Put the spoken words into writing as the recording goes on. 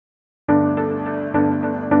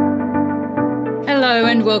Hello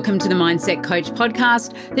and welcome to the Mindset Coach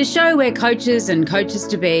podcast, the show where coaches and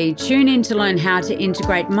coaches-to-be tune in to learn how to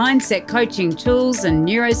integrate mindset coaching tools and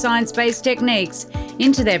neuroscience-based techniques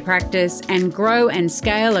into their practice and grow and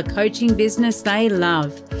scale a coaching business they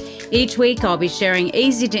love. Each week, I'll be sharing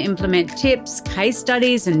easy-to-implement tips, case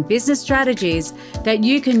studies, and business strategies that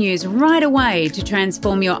you can use right away to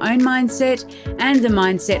transform your own mindset and the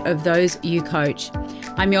mindset of those you coach.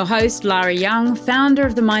 I'm your host, Lara Young, founder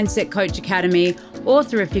of the Mindset Coach Academy,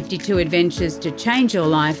 author of 52 Adventures to Change Your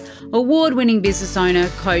Life, award-winning business owner,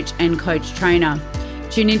 coach, and coach trainer.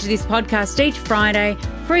 Tune into this podcast each Friday,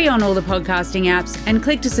 free on all the podcasting apps, and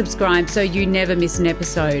click to subscribe so you never miss an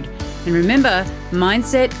episode. And remember,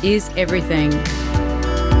 mindset is everything.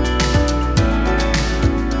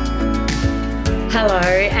 Hello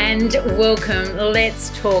and welcome.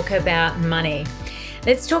 Let's talk about money.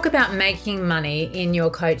 Let's talk about making money in your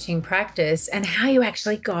coaching practice and how you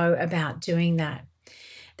actually go about doing that.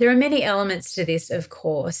 There are many elements to this, of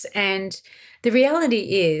course, and the reality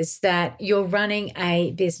is that you're running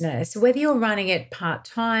a business, whether you're running it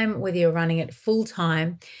part-time, whether you're running it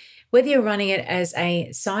full-time, whether you're running it as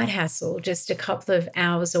a side hustle, just a couple of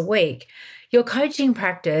hours a week, your coaching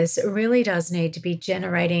practice really does need to be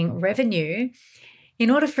generating revenue in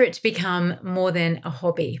order for it to become more than a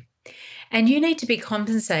hobby. And you need to be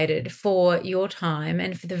compensated for your time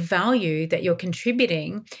and for the value that you're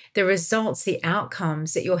contributing, the results, the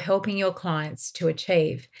outcomes that you're helping your clients to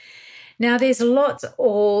achieve. Now, there's lots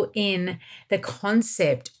all in the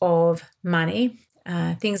concept of money,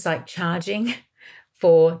 things like charging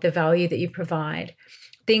for the value that you provide,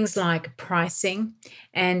 things like pricing,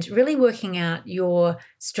 and really working out your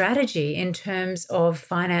strategy in terms of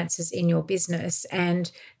finances in your business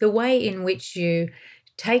and the way in which you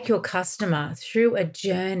take your customer through a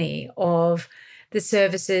journey of the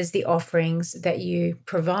services, the offerings that you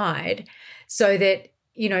provide so that,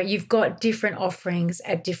 you've got different offerings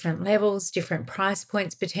at different levels, different price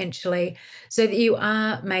points potentially, so that you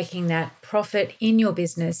are making that profit in your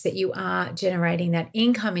business, that you are generating that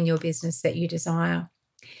income in your business that you desire.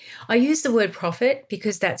 I use the word profit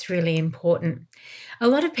because that's really important. A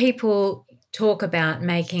lot of people talk about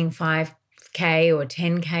making $5K or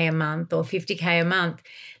 $10K a month or $50K a month.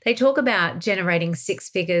 They talk about generating 6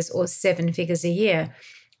 figures or 7 figures a year.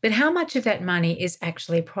 But how much of that money is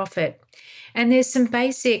actually profit? And there's some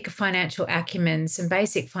basic financial acumen, some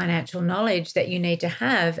basic financial knowledge that you need to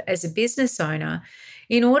have as a business owner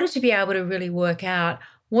in order to be able to really work out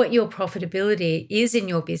what your profitability is in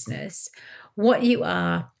your business, what you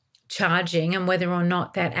are charging, and whether or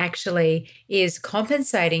not that actually is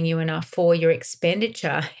compensating you enough for your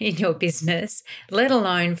expenditure in your business, let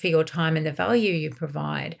alone for your time and the value you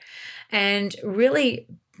provide, and really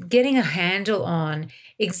getting a handle on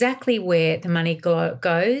exactly where the money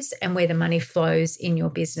goes and where the money flows in your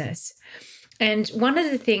business. And one of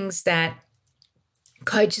the things that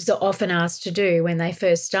coaches are often asked to do when they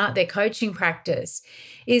first start their coaching practice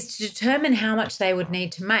is to determine how much they would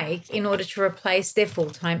need to make in order to replace their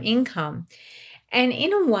full-time income. And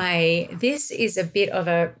in a way, this is a bit of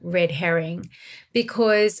a red herring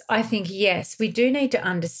because I think, yes, we do need to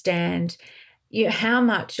understand how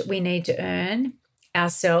much we need to earn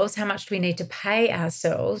ourselves, how much do we need to pay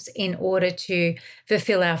ourselves in order to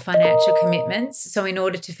fulfill our financial commitments. So in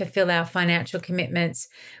order to fulfill our financial commitments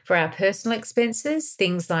for our personal expenses,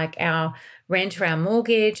 things like our rent or our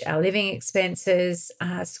mortgage, our living expenses,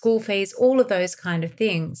 school fees, all of those kind of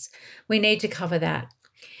things, we need to cover that.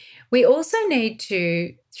 We also need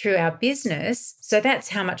to, through our business, so that's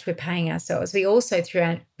how much we're paying ourselves. We also, through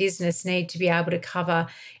our business, need to be able to cover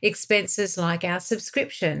expenses like our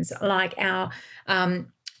subscriptions, like our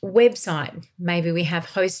website. Maybe we have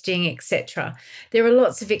hosting, etc. There are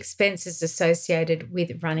lots of expenses associated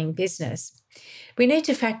with running business. We need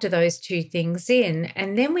to factor those two things in,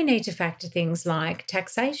 and then we need to factor things like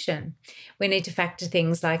taxation. We need to factor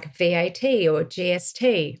things like VAT or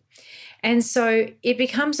GST. And so it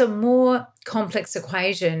becomes a more complex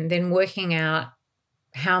equation than working out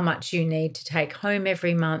how much you need to take home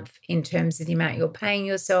every month in terms of the amount you're paying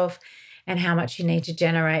yourself and how much you need to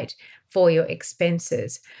generate for your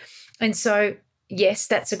expenses. And so, yes,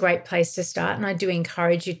 that's a great place to start. And I do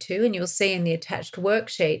encourage you to, and you'll see in the attached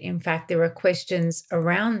worksheet, in fact, there are questions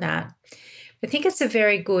around that. I think it's a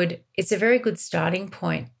very good starting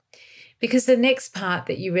point. Because the next part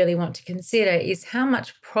that you really want to consider is how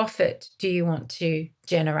much profit do you want to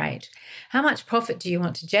generate? How much profit do you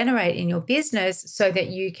want to generate in your business so that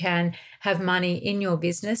you can have money in your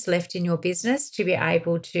business, left in your business to be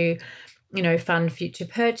able to, fund future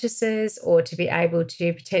purchases or to be able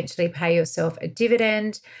to potentially pay yourself a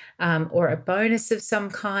dividend or a bonus of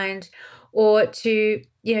some kind, or to,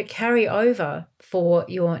 carry over for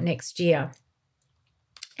your next year.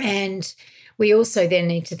 And we also then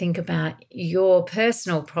need to think about your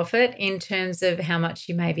personal profit in terms of how much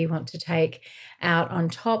you maybe want to take out on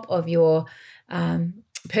top of your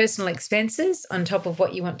personal expenses, on top of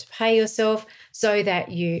what you want to pay yourself, so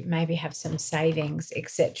that you maybe have some savings,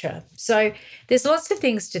 etc. So there's lots of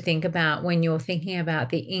things to think about when you're thinking about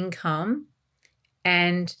the income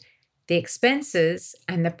and the expenses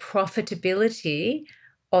and the profitability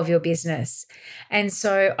of your business. And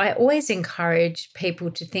so I always encourage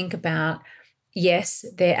people to think about, yes,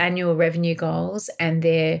 their annual revenue goals and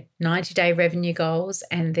their 90-day revenue goals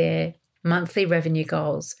and their monthly revenue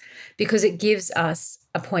goals, because it gives us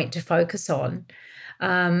a point to focus on.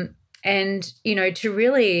 And, to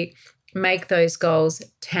really make those goals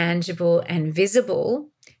tangible and visible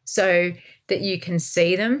so that you can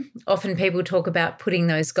see them. Often people talk about putting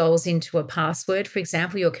those goals into a password, for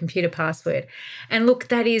example, your computer password. And look,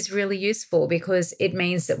 that is really useful because it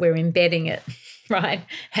means that we're embedding it, right,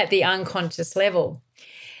 at the unconscious level.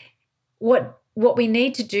 What we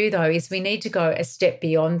need to do, though, is we need to go a step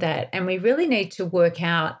beyond that, and we really need to work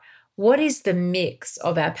out what is the mix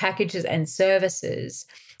of our packages and services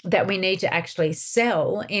that we need to actually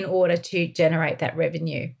sell in order to generate that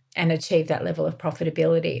revenue and achieve that level of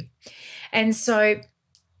profitability. And so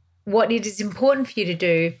what it is important for you to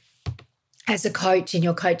do as a coach in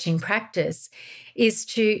your coaching practice is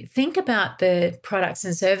to think about the products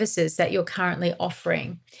and services that you're currently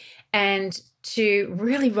offering and to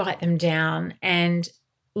really write them down and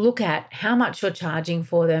look at how much you're charging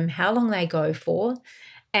for them, how long they go for,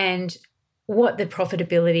 and what the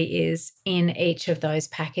profitability is in each of those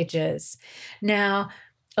packages. Now,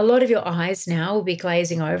 a lot of your eyes now will be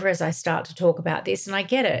glazing over as I start to talk about this, and I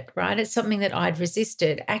get it, right? It's something that I'd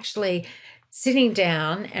resisted, actually sitting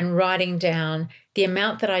down and writing down the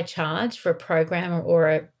amount that I charge for a program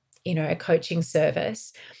or a coaching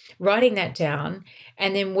service, writing that down,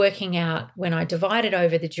 and then working out when I divide it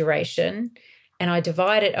over the duration and I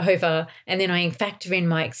divide it over, and then I factor in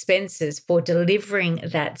my expenses for delivering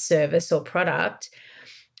that service or product,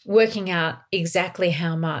 working out exactly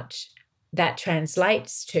how much that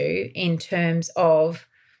translates to in terms of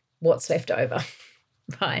what's left over,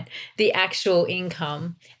 right? The actual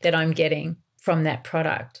income that I'm getting from that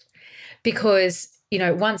product. Because,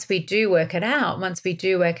 once we do work out,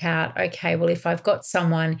 okay, well, if I've got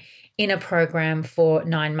someone in a program for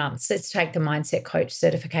 9 months, let's take the Mindset Coach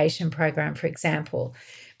certification program, for example.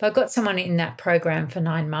 If I've got someone in that program for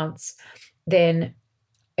 9 months, then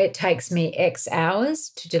it takes me X hours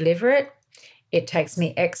to deliver it. It takes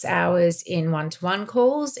me X hours in one-to-one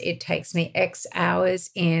calls. It takes me X hours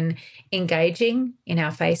in engaging in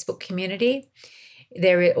our Facebook community.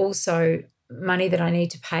 There are also money that I need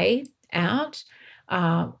to pay out,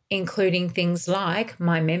 including things like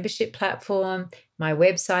my membership platform, my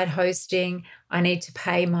website hosting. I need to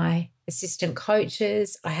pay my assistant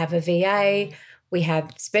coaches. I have a VA. We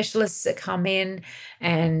have specialists that come in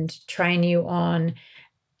and train you on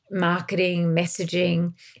marketing,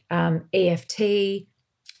 messaging, EFT,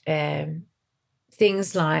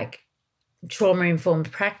 things like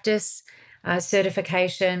trauma-informed practice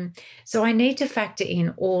certification. So I need to factor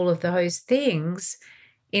in all of those things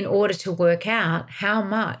in order to work out how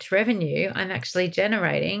much revenue I'm actually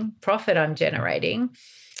generating, profit I'm generating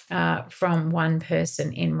from one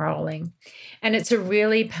person enrolling. And it's a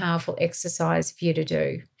really powerful exercise for you to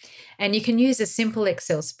do. And you can use a simple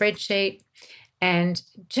Excel spreadsheet and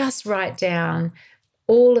just write down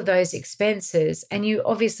all of those expenses. And you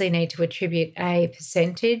obviously need to attribute a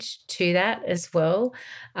percentage to that as well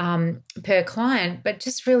per client, but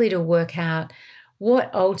just really to work out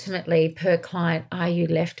what ultimately per client are you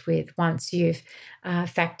left with once you've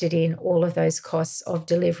factored in all of those costs of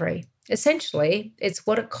delivery. Essentially, it's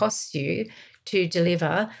what it costs you to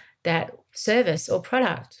deliver that service or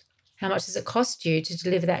product. How much does it cost you to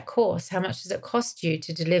deliver that course? How much does it cost you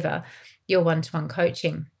to deliver your one-to-one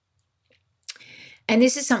coaching? And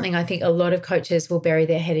this is something I think a lot of coaches will bury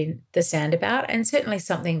their head in the sand about, and certainly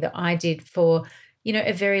something that I did for,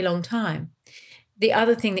 a very long time. The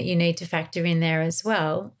other thing that you need to factor in there as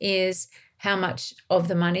well is how much of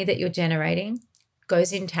the money that you're generating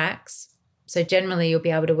goes in tax. So generally you'll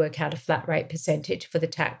be able to work out a flat rate percentage for the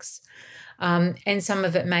tax. And some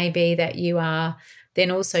of it may be that you are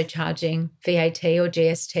then also charging VAT or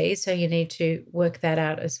GST, so you need to work that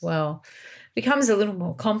out as well. It becomes a little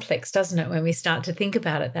more complex, doesn't it, when we start to think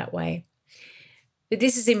about it that way? But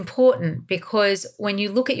this is important because when you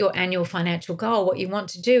look at your annual financial goal, what you want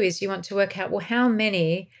to do is you want to work out, well, how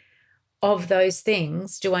many of those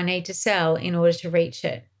things do I need to sell in order to reach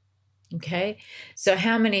it? Okay. So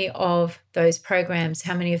how many of those programs,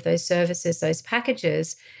 how many of those services, those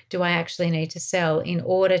packages do I actually need to sell in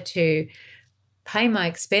order to pay my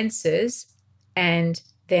expenses and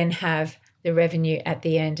then have the revenue at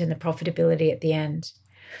the end and the profitability at the end?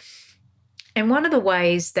 And one of the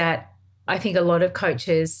ways that I think a lot of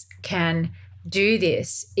coaches can do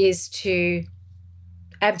this is to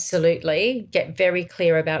absolutely get very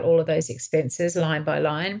clear about all of those expenses line by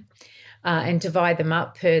line, and divide them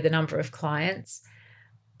up per the number of clients,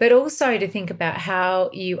 but also to think about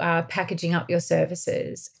how you are packaging up your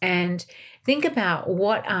services and think about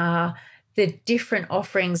what are the different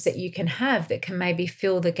offerings that you can have that can maybe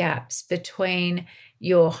fill the gaps between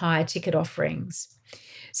your higher ticket offerings.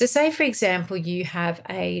 So say, for example, you have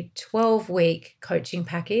a 12-week coaching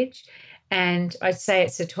package, and I'd say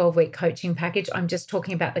it's a 12-week coaching package. I'm just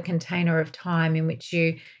talking about the container of time in which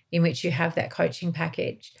you have that coaching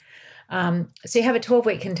package. So you have a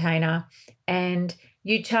 12-week container and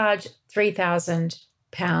you charge £3,000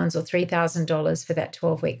 or $3,000 for that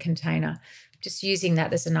 12-week container. Just using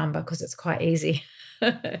that as a number because it's quite easy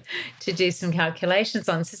to do some calculations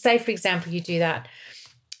on. So say, for example, you do that,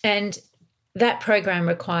 and that program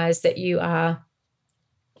requires that you are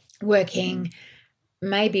working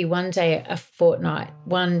maybe an hour a fortnight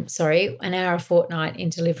in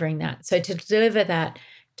delivering that. So to deliver that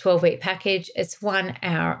 12-week package, it's 1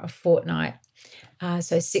 hour a fortnight.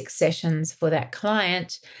 So 6 sessions for that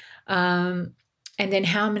client. And then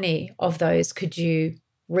how many of those could you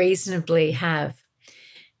reasonably have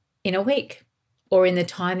in a week or in the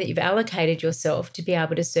time that you've allocated yourself to be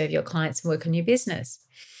able to serve your clients and work on your business?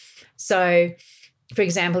 So, for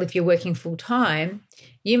example, if you're working full time,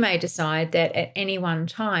 you may decide that at any one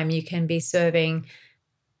time you can be serving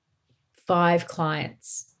 5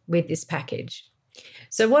 clients with this package.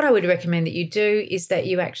 So what I would recommend that you do is that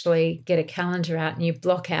you actually get a calendar out and you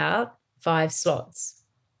block out 5 slots.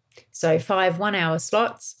 So 5 1-hour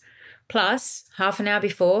slots plus half an hour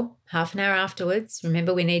before, half an hour afterwards.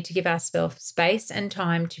 Remember, we need to give ourselves space and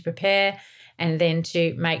time to prepare and then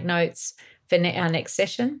to make notes for our next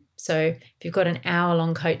session. So if you've got an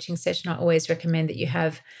hour-long coaching session, I always recommend that you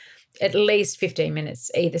have at least 15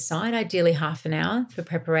 minutes either side, ideally half an hour for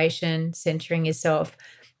preparation, centering yourself,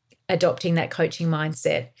 adopting that coaching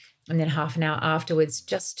mindset, and then half an hour afterwards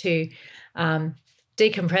just to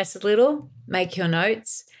decompress a little, make your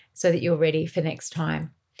notes so that you're ready for next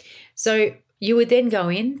time. So you would then go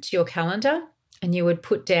into your calendar and you would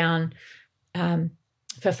put down,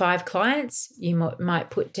 for 5 clients, you might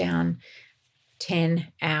put down 10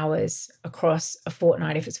 hours across a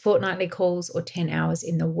fortnight if it's fortnightly calls, or 10 hours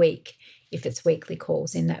in the week if it's weekly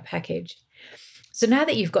calls in that package. So now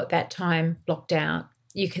that you've got that time blocked out,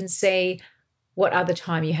 you can see what other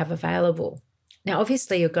time you have available. Now,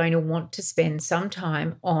 obviously, you're going to want to spend some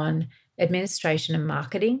time on administration and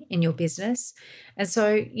marketing in your business. And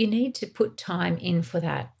so you need to put time in for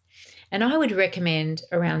that. And I would recommend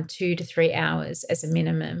around 2 to 3 hours as a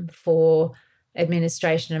minimum for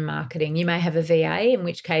administration and marketing. You may have a VA, in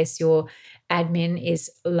which case your admin is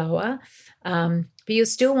lower, but you'll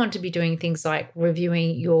still want to be doing things like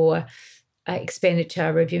reviewing your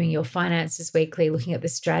expenditure, reviewing your finances weekly, looking at the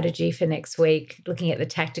strategy for next week, looking at the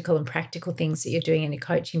tactical and practical things that you're doing in your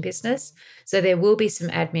coaching business. So there will be some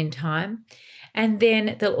admin time. And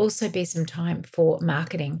then there'll also be some time for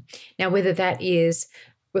marketing. Now, whether that is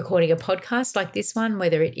recording a podcast like this one,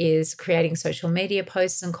 whether it is creating social media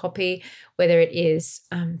posts and copy, whether it is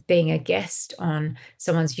being a guest on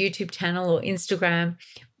someone's YouTube channel or Instagram,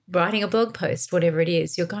 writing a blog post, whatever it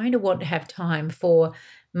is, you're going to want to have time for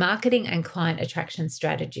marketing and client attraction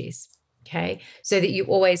strategies, okay? So that you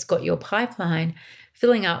always got your pipeline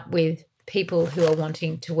filling up with people who are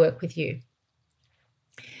wanting to work with you.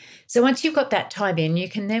 So once you've got that time in, you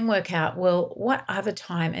can then work out, well, what other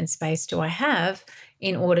time and space do I have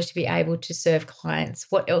in order to be able to serve clients?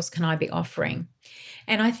 What else can I be offering?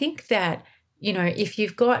 And I think that, if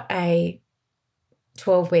you've got a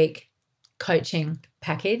 12-week coaching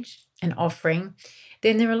package and offering,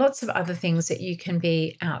 then there are lots of other things that you can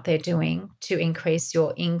be out there doing to increase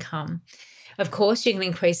your income. Of course, you can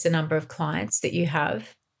increase the number of clients that you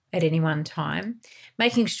have at any one time,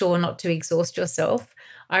 making sure not to exhaust yourself.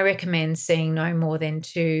 I recommend seeing no more than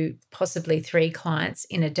 2, possibly 3 clients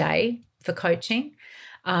in a day for coaching,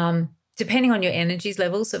 depending on your energies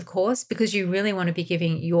levels, of course, because you really want to be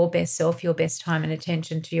giving your best self, your best time and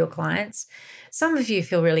attention to your clients. Some of you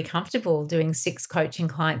feel really comfortable doing 6 coaching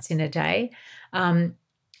clients in a day.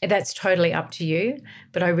 That's totally up to you,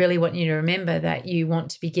 but I really want you to remember that you want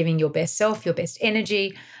to be giving your best self, your best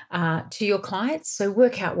energy to your clients. So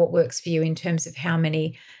work out what works for you in terms of how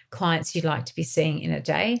many clients you'd like to be seeing in a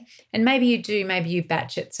day. And maybe you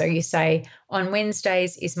batch it. So you say, on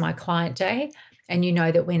Wednesdays is my client day, and you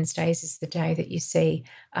know that Wednesdays is the day that you see,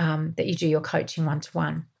 that you do your coaching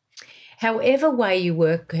one-to-one. However way you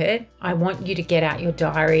work it, I want you to get out your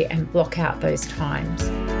diary and block out those times.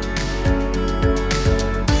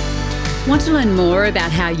 Want to learn more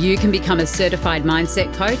about how you can become a certified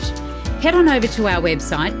mindset coach? Head on over to our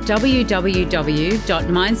website,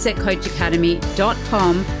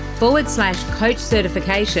 www.mindsetcoachacademy.com/coach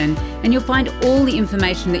certification, and you'll find all the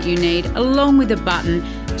information that you need, along with a button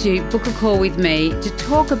to book a call with me to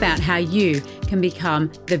talk about how you can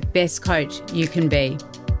become the best coach you can be.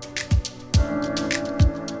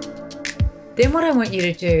 Then what I want you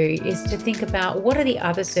to do is to think about what are the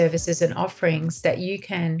other services and offerings that you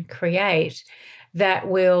can create that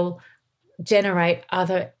will generate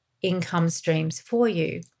other income streams for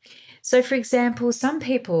you. So, for example, some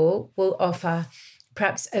people will offer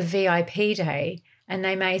perhaps a VIP day, and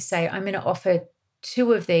they may say, I'm going to offer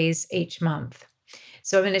 2 of these each month.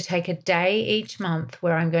 So I'm going to take a day each month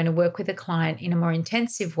where I'm going to work with a client in a more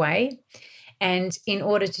intensive way. And in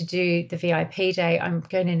order to do the VIP day, I'm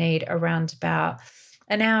going to need around about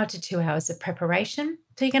an hour to 2 hours of preparation.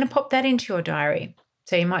 So you're going to pop that into your diary.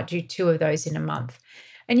 So you might do 2 of those in a month.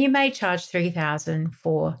 And you may charge $3,000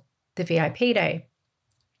 for the VIP day.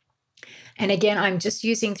 And again, I'm just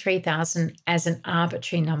using 3,000 as an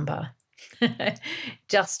arbitrary number,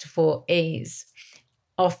 just for ease.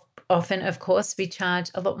 Often, of course, we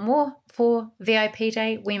charge a lot more for VIP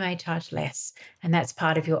day. We may charge less. And that's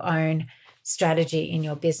part of your own strategy in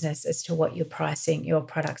your business as to what you're pricing your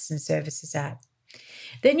products and services at.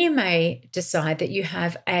 Then you may decide that you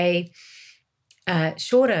have a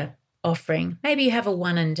shorter offering. Maybe you have a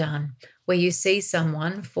one and done where you see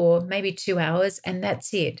someone for maybe 2 hours and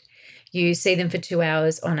that's it. You see them for 2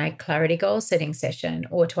 hours on a clarity goal setting session,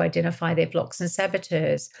 or to identify their blocks and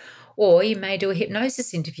saboteurs. Or you may do a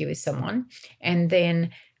hypnosis interview with someone and then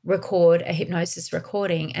record a hypnosis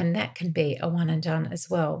recording, and that can be a one and done as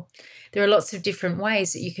well. There are lots of different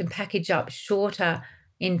ways that you can package up shorter,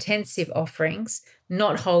 intensive offerings,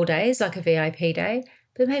 not whole days like a VIP day,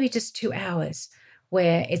 but maybe just 2 hours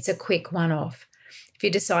where it's a quick one-off. If you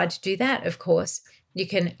decide to do that, of course, you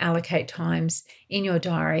can allocate times in your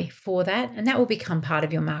diary for that, and that will become part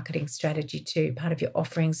of your marketing strategy too, part of your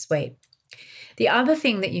offering suite. The other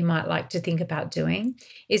thing that you might like to think about doing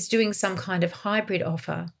is doing some kind of hybrid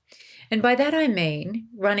offer. And by that I mean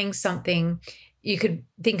running something, you could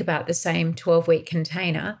think about the same 12-week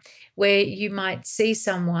container where you might see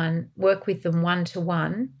someone, work with them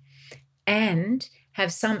one-to-one, and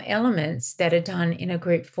have some elements that are done in a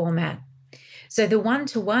group format. So the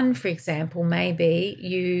one-to-one, for example, may be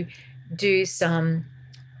you do some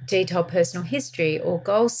detailed personal history or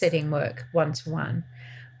goal setting work one-to-one.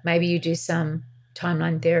 Maybe you do some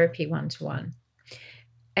timeline therapy one-to-one.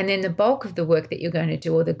 And then the bulk of the work that you're going to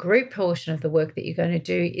do, or the group portion of the work that you're going to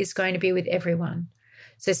do, is going to be with everyone.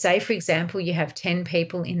 So say, for example, you have 10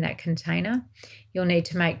 people in that container. You'll need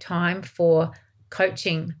to make time for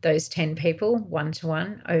coaching those 10 people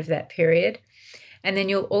one-to-one over that period. And then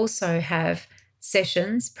you'll also have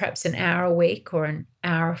sessions, perhaps an hour a week or an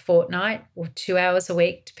hour a fortnight or 2 hours a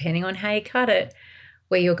week, depending on how you cut it,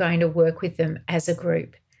 where you're going to work with them as a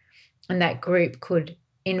group. And that group could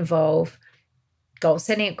involve goal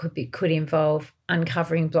setting. It could involve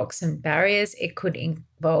uncovering blocks and barriers. It could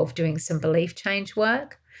involve doing some belief change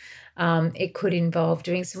work. It could involve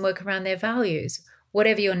doing some work around their values.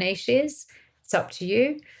 Whatever your niche is, it's up to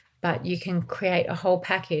you. But you can create a whole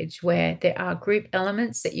package where there are group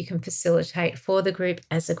elements that you can facilitate for the group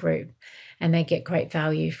as a group, and they get great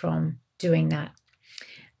value from doing that.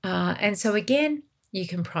 And so again, you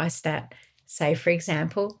can price that, say, for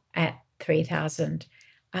example, at $3,000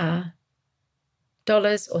 or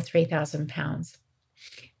 £3,000.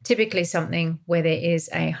 Typically something where there is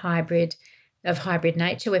a hybrid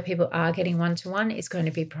nature where people are getting one-to-one is going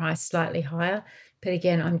to be priced slightly higher. But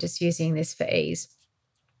again, I'm just using this for ease.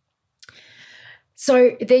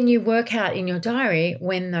 So then you work out in your diary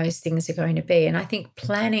when those things are going to be. And I think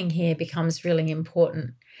planning here becomes really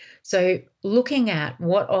important. So looking at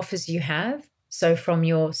what offers you have, so from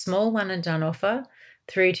your small one and done offer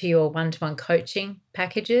through to your one-to-one coaching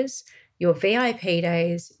packages, your VIP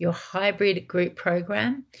days, your hybrid group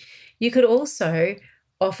program. You could also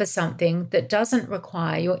offer something that doesn't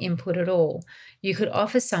require your input at all. You could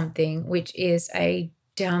offer something which is a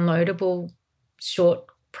downloadable short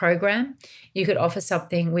program. You could offer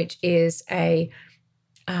something which is a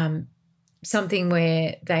something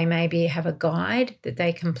where they maybe have a guide that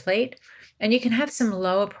they complete, and you can have some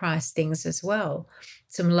lower priced things as well,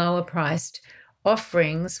 some lower priced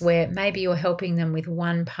offerings where maybe you're helping them with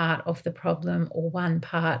one part of the problem or one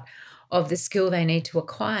part of the skill they need to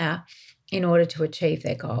acquire in order to achieve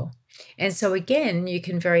their goal. And so again, you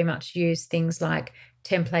can very much use things like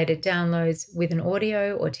templated downloads with an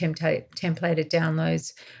audio or templated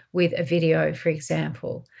downloads with a video, for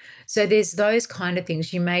example. So there's those kind of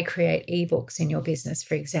things. You may create ebooks in your business,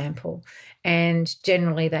 for example, and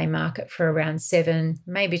generally they market for around $7,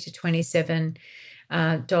 maybe to $27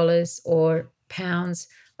 or pounds,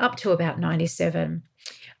 up to about 97.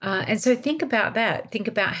 And so think about that. Think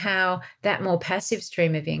about how that more passive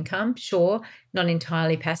stream of income, sure, not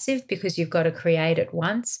entirely passive because you've got to create it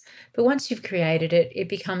once, but once you've created it, it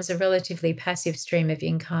becomes a relatively passive stream of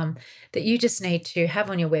income that you just need to have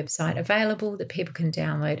on your website available that people can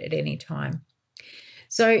download at any time.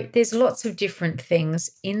 So there's lots of different things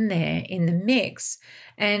in there in the mix.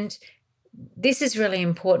 And this is really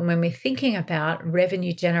important when we're thinking about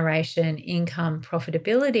revenue generation, income,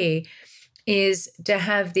 profitability, is to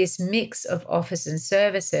have this mix of offers and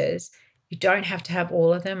services. You don't have to have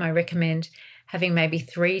all of them. I recommend having maybe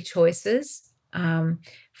 3 choices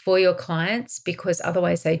for your clients because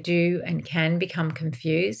otherwise they do and can become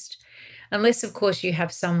confused. Unless, of course, you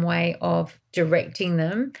have some way of directing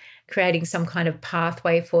them, creating some kind of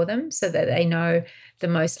pathway for them so that they know the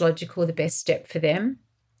most logical, the best step for them.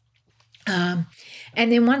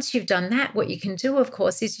 And then once you've done that, what you can do, of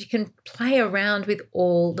course, is you can play around with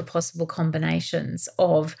all the possible combinations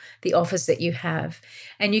of the offers that you have.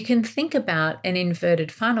 And you can think about an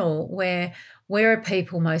inverted funnel where are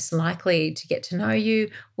people most likely to get to know you?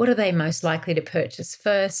 What are they most likely to purchase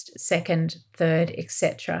first, second, third,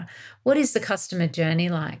 etc.? What is the customer journey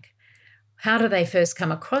like? How do they first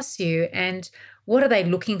come across you? And what are they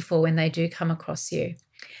looking for when they do come across you?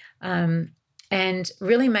 And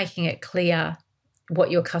really making it clear what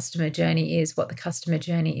your customer journey is, what the customer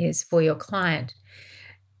journey is for your client.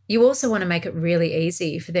 You also want to make it really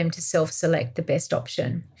easy for them to self-select the best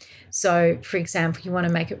option. So, for example, you want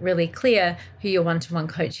to make it really clear who your one-to-one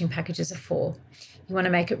coaching packages are for. You want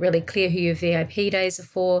to make it really clear who your VIP days are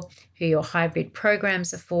for, who your hybrid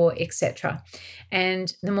programs are for, etc.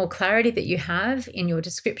 And the more clarity that you have in your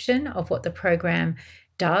description of what the program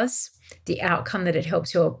does, the outcome that it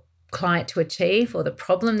helps your client to achieve or the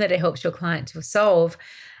problem that it helps your client to solve,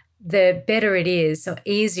 the better it is, so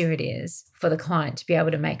easier it is for the client to be able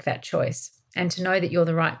to make that choice and to know that you're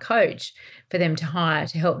the right coach for them to hire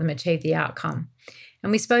to help them achieve the outcome.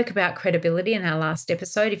 And we spoke about credibility in our last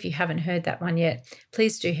episode. If you haven't heard that one yet,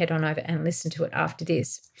 please do head on over and listen to it after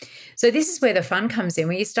this. So this is where the fun comes in,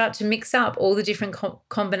 where you start to mix up all the different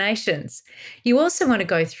combinations. You also want to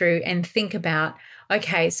go through and think about,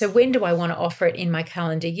 okay, so when do I want to offer it in my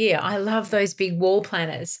calendar year? I love those big wall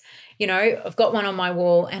planners. You know, I've got one on my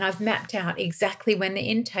wall and I've mapped out exactly when the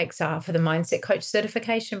intakes are for the Mindset Coach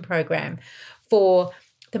Certification Program, for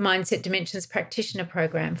the Mindset Dimensions Practitioner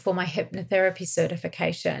Program, for my hypnotherapy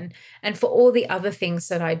certification, and for all the other things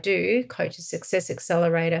that I do, Coaches Success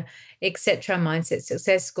Accelerator, etc., Mindset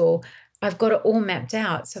Success School. I've got it all mapped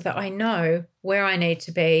out so that I know where I need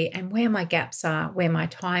to be and where my gaps are, where my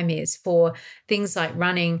time is for things like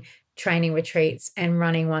running training retreats and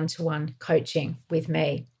running one-to-one coaching with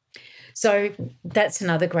me. So that's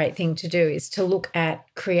another great thing to do, is to look at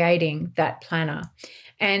creating that planner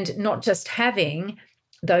and not just having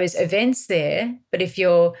those events there, but if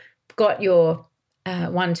you've got your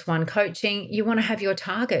one-to-one coaching, you want to have your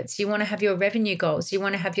targets, you want to have your revenue goals, you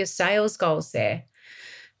want to have your sales goals there.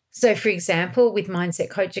 So, for example, with Mindset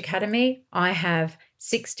Coach Academy, I have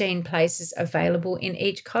 16 places available in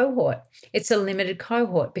each cohort. It's a limited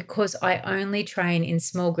cohort because I only train in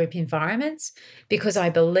small group environments, because I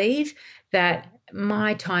believe that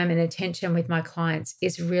my time and attention with my clients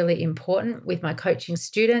is really important with my coaching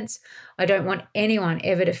students. I don't want anyone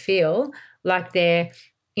ever to feel like they're,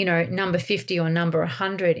 number 50 or number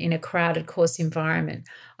 100 in a crowded course environment.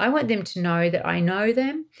 I want them to know that I know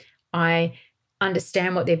them. I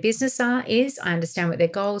understand what their business is, I understand what their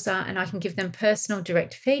goals are, and I can give them personal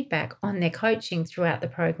direct feedback on their coaching throughout the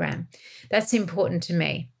program. That's important to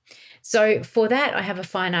me. So for that, I have a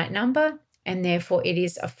finite number, and therefore it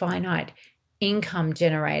is a finite income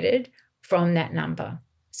generated from that number.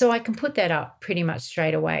 So I can put that up pretty much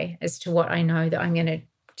straight away as to what I know that I'm going to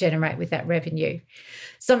generate with that revenue.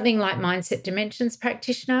 Something like Mindset Dimensions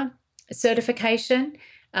Practitioner certification,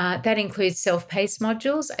 that includes self-paced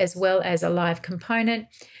modules as well as a live component.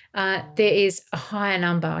 There is a higher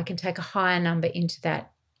number. I can take a higher number into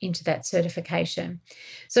that certification.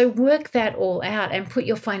 So work that all out and put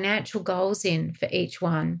your financial goals in for each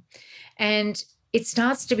one. And it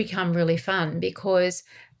starts to become really fun, because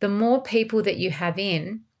the more people that you have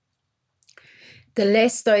in, the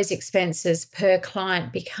less those expenses per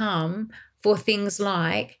client become for things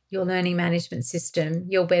like your learning management system,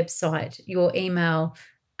 your website, your email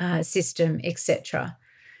system, etc.,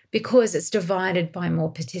 because it's divided by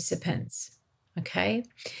more participants. Okay.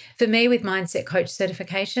 For me, with Mindset Coach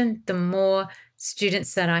certification, the more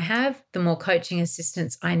students that I have, the more coaching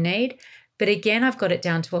assistants I need. But again, I've got it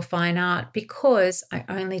down to a fine art because I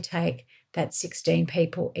only take that 16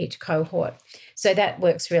 people each cohort. So that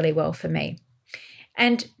works really well for me.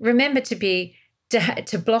 And remember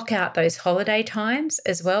to block out those holiday times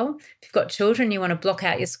as well. If you've got children, you want to block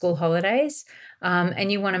out your school holidays,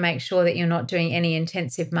 and you want to make sure that you're not doing any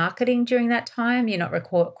intensive marketing during that time. You're not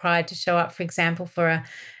required to show up, for example, for a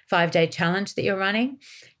 5-day challenge that you're running.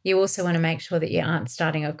 You also want to make sure that you aren't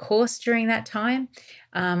starting a course during that time,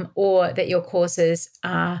 or that your courses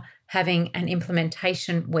are having an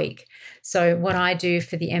implementation week. So what I do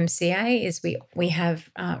for the MCA is we have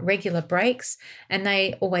regular breaks, and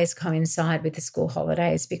they always coincide with the school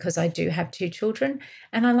holidays because I do have 2 children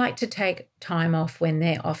and I like to take time off when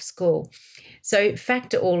they're off school. So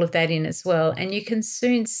factor all of that in as well, and you can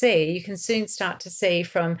soon start to see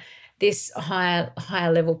from this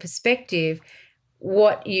higher level perspective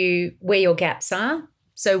where your gaps are.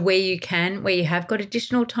 So where you have got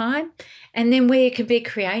additional time, and then where you can be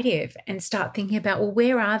creative and start thinking about, well,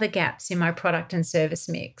 where are the gaps in my product and service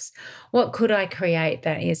mix? What could I create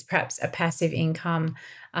that is perhaps a passive income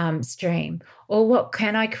stream? Or what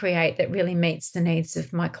can I create that really meets the needs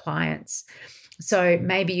of my clients? So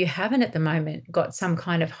maybe you haven't at the moment got some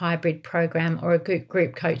kind of hybrid program or a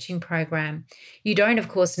group coaching program. You don't, of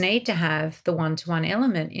course, need to have the one-to-one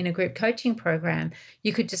element in a group coaching program.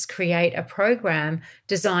 You could just create a program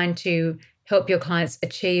designed to help your clients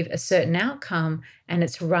achieve a certain outcome, and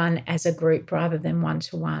it's run as a group rather than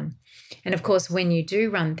one-to-one. And of course, when you do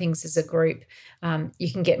run things as a group,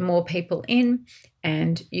 you can get more people in,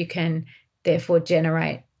 and you can therefore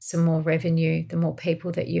generate some more revenue, the more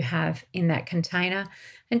people that you have in that container.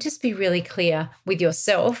 And just be really clear with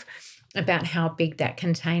yourself about how big that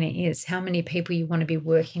container is, how many people you want to be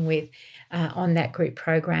working with on that group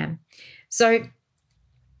program. So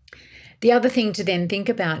the other thing to then think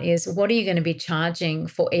about is, what are you going to be charging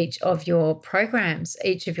for each of your programs,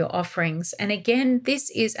 each of your offerings? And again, this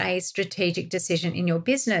is a strategic decision in your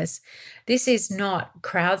business. This is not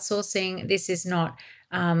crowdsourcing. This is not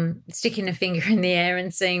sticking a finger in the air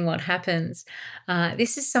and seeing what happens.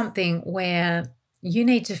 This is something where you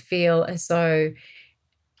need to feel as though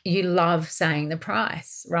you love saying the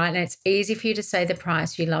price, right? And it's easy for you to say the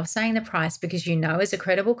price. You love saying the price because you know as a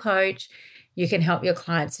credible coach, you can help your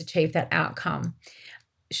clients achieve that outcome.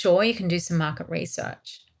 Sure, you can do some market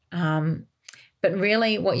research. But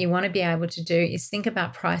really what you want to be able to do is think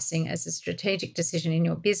about pricing as a strategic decision in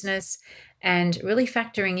your business, and really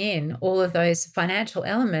factoring in all of those financial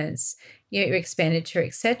elements, your expenditure,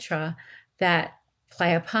 etc., that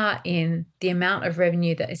play a part in the amount of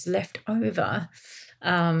revenue that is left over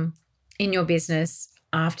in your business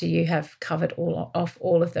after you have covered all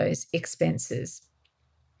of those expenses.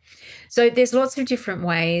 So there's lots of different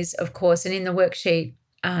ways, of course, and in the worksheet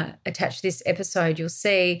attached to this episode, you'll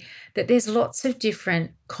see that there's lots of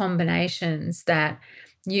different combinations that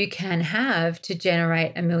you can have to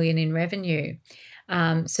generate $1 million in revenue.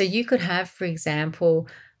 So you could have, for example,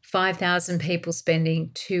 5,000 people spending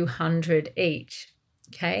 $200 each.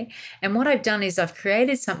 Okay. And what I've done is I've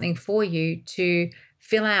created something for you to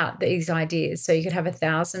fill out these ideas. So you could have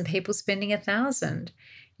 1,000 people spending 1,000.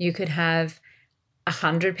 You could have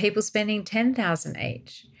 100 people spending 10,000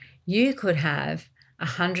 each. You could have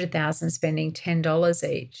 100,000 spending $10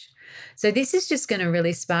 each. So this is just going to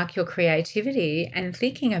really spark your creativity and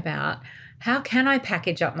thinking about, how can I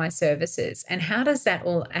package up my services and how does that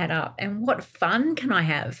all add up and what fun can I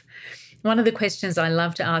have? One of the questions I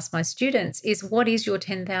love to ask my students is, what is your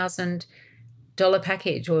 $10,000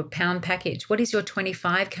 package or pound package? What is your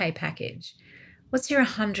 25K package? What's your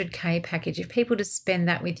 100K package? If people just spend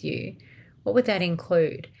that with you, what would that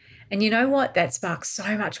include? And you know what? That sparks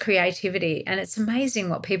so much creativity, and it's amazing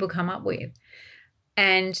what people come up with.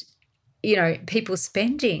 And, you know, people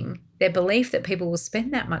spending, their belief that people will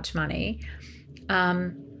spend that much money,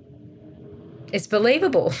 it's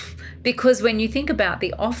believable because when you think about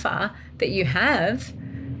the offer that you have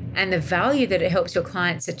and the value that it helps your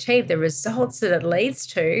clients achieve, the results that it leads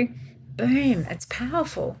to, boom, it's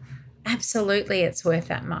powerful. Absolutely, it's worth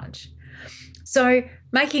that much. So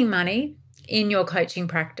making money in your coaching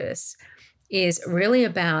practice is really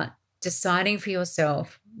about deciding for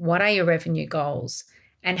yourself, what are your revenue goals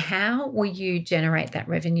and how will you generate that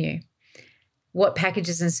revenue? What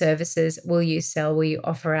packages and services will you sell, will you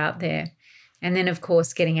offer out there? And then, of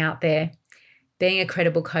course, getting out there, being a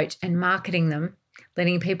credible coach and marketing them,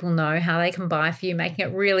 letting people know how they can buy for you, making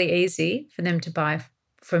it really easy for them to buy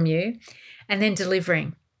from you, and then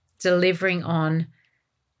delivering on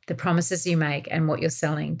the promises you make and what you're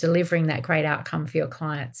selling, delivering that great outcome for your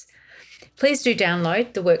clients. Please do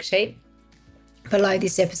download the worksheet below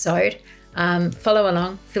this episode. Follow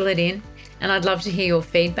along, fill it in, and I'd love to hear your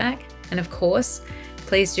feedback. And of course,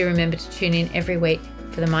 please do remember to tune in every week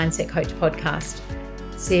for the Mindset Coach podcast.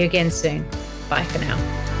 See you again soon. Bye for now.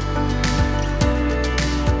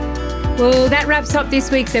 Well, that wraps up this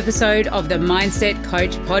week's episode of the Mindset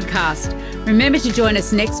Coach podcast. Remember to join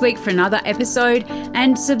us next week for another episode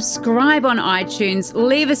and subscribe on iTunes.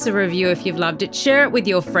 Leave us a review if you've loved it. Share it with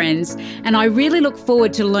your friends. And I really look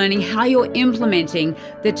forward to learning how you're implementing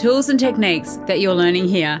the tools and techniques that you're learning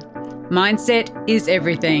here. Mindset is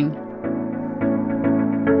everything.